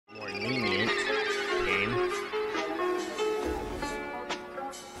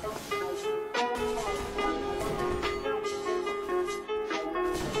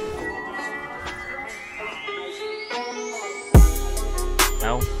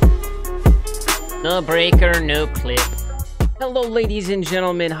No breaker, no clip. Hello ladies and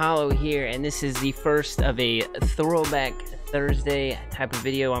gentlemen, Hollow here, and this is the first of a Throwback Thursday type of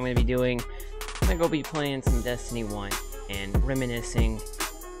video I'm going to be doing. I'm going to go be playing some Destiny 1 and reminiscing,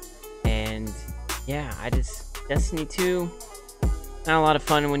 and yeah, Destiny 2, not a lot of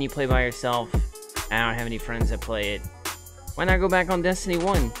fun when you play by yourself. I don't have any friends that play it. Why not go back on Destiny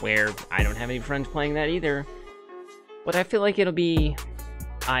 1, where I don't have any friends playing that either, but I feel like it'll be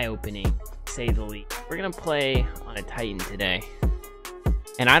eye-opening, to say the least. We're gonna play on a Titan today,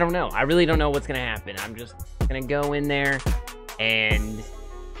 and I don't know. I really don't know what's gonna happen. I'm just gonna go in there and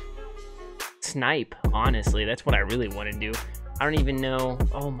snipe. Honestly, that's what I really want to do. I don't even know.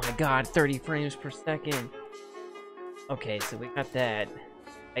 Oh my god, 30 frames per second. Okay, so we got that.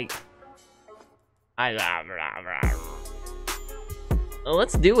 Well,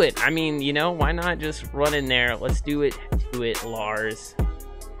 let's do it. I mean, you know, why not just run in there? Let's do it. Do it, Lars.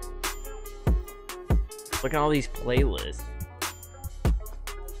 Look at all these playlists.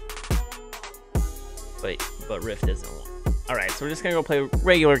 But Rift doesn't want. Alright, so we're just gonna go play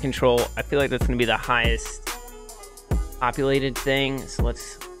regular control. I feel like that's gonna be the highest populated thing, so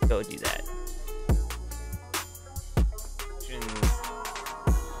let's go do that.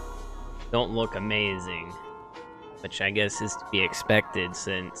 Don't look amazing, which I guess is to be expected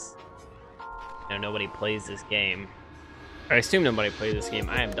since, you know, nobody plays this game. Or I assume nobody plays this game.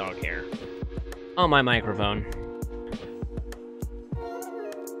 I have dog hair on my microphone.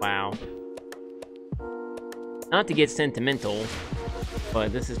 Wow. Not to get sentimental,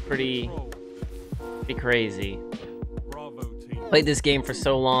 but this is pretty crazy. Played this game for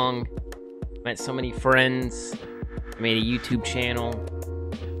so long, met so many friends, I made a YouTube channel,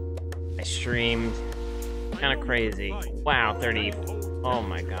 I streamed, kind of crazy. Wow, 30, oh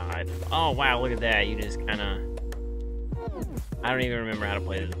my god. Oh wow, look at that, you just kind of, I don't even remember how to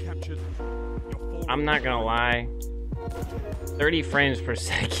play this. I'm not gonna lie, 30 frames per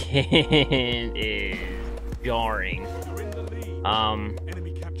second is jarring.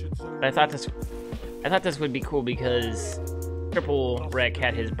 But I thought this would be cool because Triple Wreck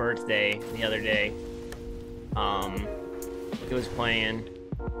had his birthday the other day. He was playing.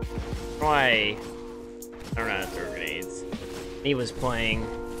 I don't know how to throw grenades. He was playing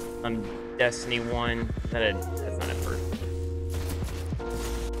Destiny 1. That's not a first.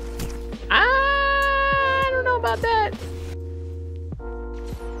 I don't know about that.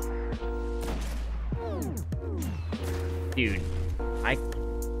 Dude,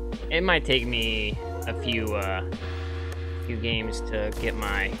 it might take me a few games to get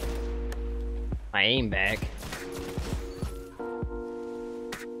my aim back.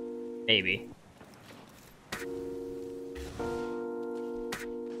 Maybe.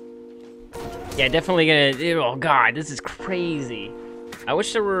 Yeah, definitely gonna. Oh god, this is crazy. I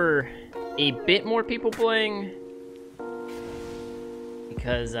wish there were a bit more people playing,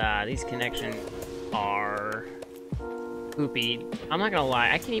 because these connections are poopy. I'm not gonna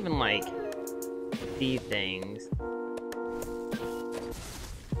lie, I can't even like see things.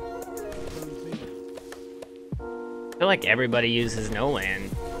 I feel like everybody uses Nolan.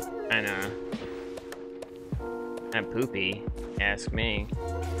 Kinda poopy, ask me.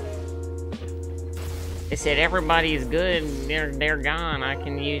 They said everybody's good, they're gone. I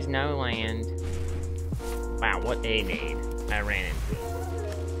can use no land. Wow, what a need I ran into.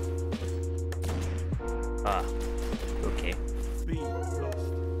 Okay.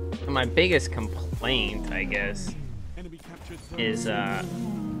 So my biggest complaint, I guess, is that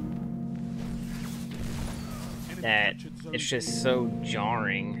it's just so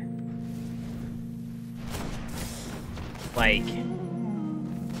jarring. Like,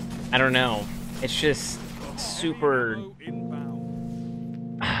 I don't know. It's just super.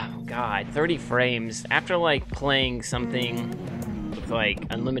 Oh god, 30 frames. After like playing something with like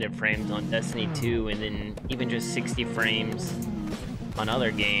unlimited frames on Destiny 2 and then even just 60 frames on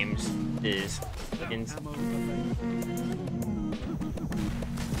other games is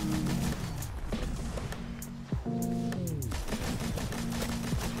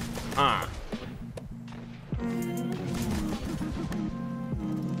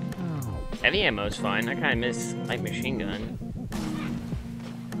heavy ammo's fine. I kind of miss light machine gun.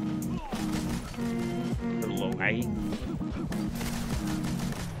 A little low height.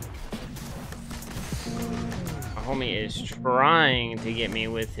 My homie is trying to get me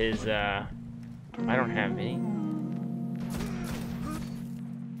with his, I don't have any.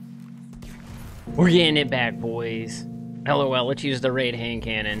 We're getting it back, boys. LOL, let's use the raid hand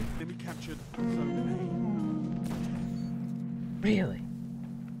cannon. Really?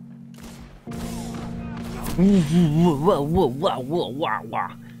 Whoa, whoa, whoa, whoa, whoa, whoa.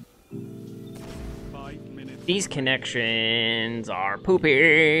 These connections are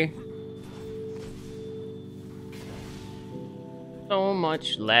poopy. So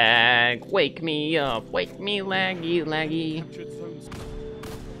much lag. Wake me up. Wake me, laggy, laggy.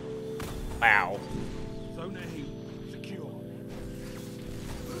 Wow.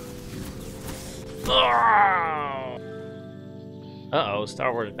 Uh-oh,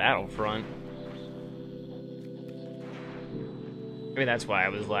 Star Wars Battlefront. Maybe that's why I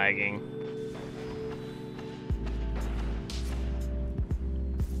was lagging.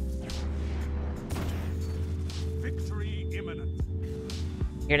 Victory imminent.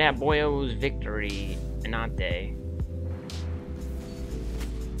 Hear that, boyos? Victory Inante.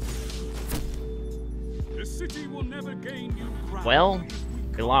 The city will never gain you ground. Well,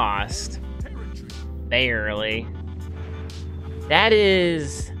 we lost. Barely. That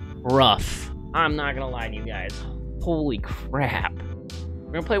is rough. I'm not gonna lie to you guys. Holy crap.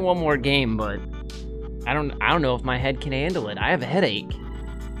 We're gonna play one more game, but I don't know if my head can handle it. I have a headache.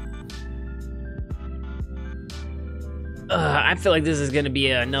 I feel like this is gonna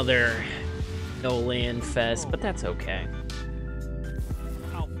be another no land fest, but that's okay.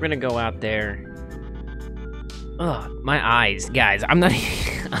 We're gonna go out there. Ugh, my eyes, guys. I'm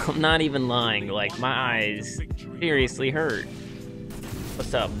not even lying. Like, my eyes seriously hurt.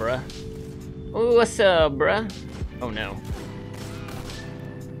 What's up, bruh? Ooh, what's up, bruh? Oh no.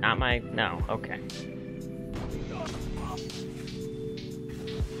 Not my. No. Okay.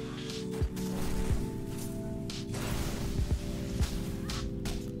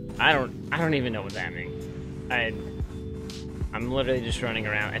 I don't even know what's happening. I'm literally just running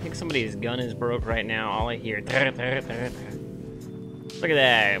around. I think somebody's gun is broke right now. All I hear. Look at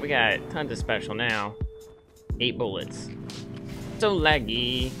that. We got tons of special now. 8 bullets. So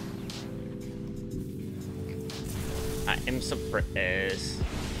laggy. I am surprised.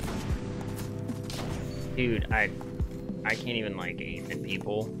 Dude, I can't even like aim at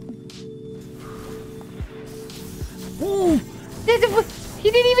people. Ooh! He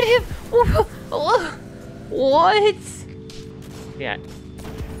didn't even hit. What? Yeah.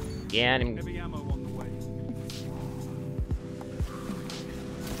 Yeah, Heavy ammo on the way.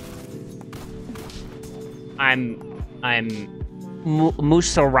 I'm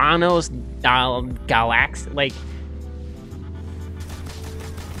Musaranos Galax, like,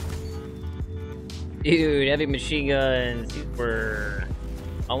 dude, heavy machine guns, these were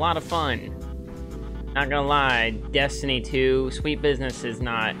a lot of fun. Not gonna lie, Destiny 2, Sweet Business is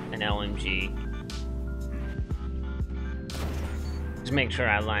not an LMG. Just make sure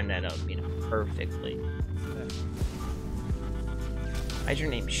I line that up, you know, perfectly. Why's your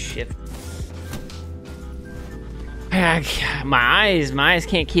name Shift? My eyes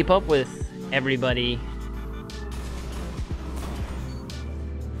can't keep up with everybody.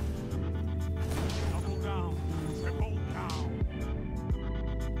 Double down. Triple down.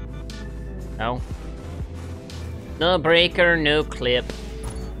 No. No breaker, no clip.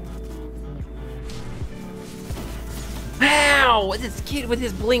 Wow! This kid with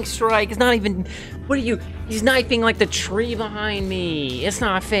his blink strike is not even... What are you... He's knifing like the tree behind me. It's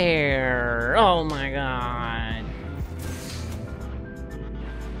not fair. Oh my god.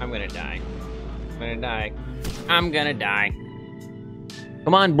 I'm gonna die. I'm gonna die. I'm gonna die.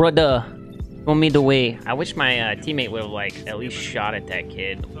 Come on, brother. Show me the way. I wish my teammate would have, like, at least shot at that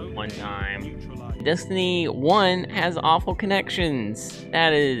kid one time. Destiny 1 has awful connections.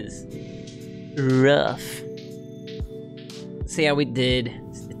 That is rough. See how we did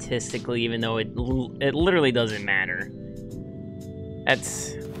statistically, even though it literally doesn't matter.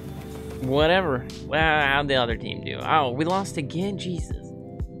 That's whatever. Well, how'd the other team do? Oh, we lost again? Jesus.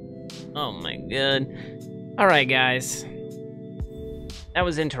 Oh my god. Alright, guys. That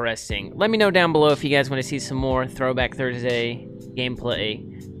was interesting. Let me know down below if you guys want to see some more Throwback Thursday gameplay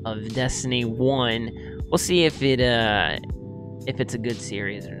of Destiny 1. We'll see if it's a good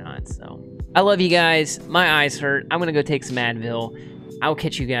series or not. So I love you guys. My eyes hurt. I'm gonna go take some Advil. I'll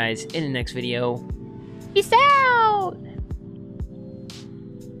catch you guys in the next video. Peace out.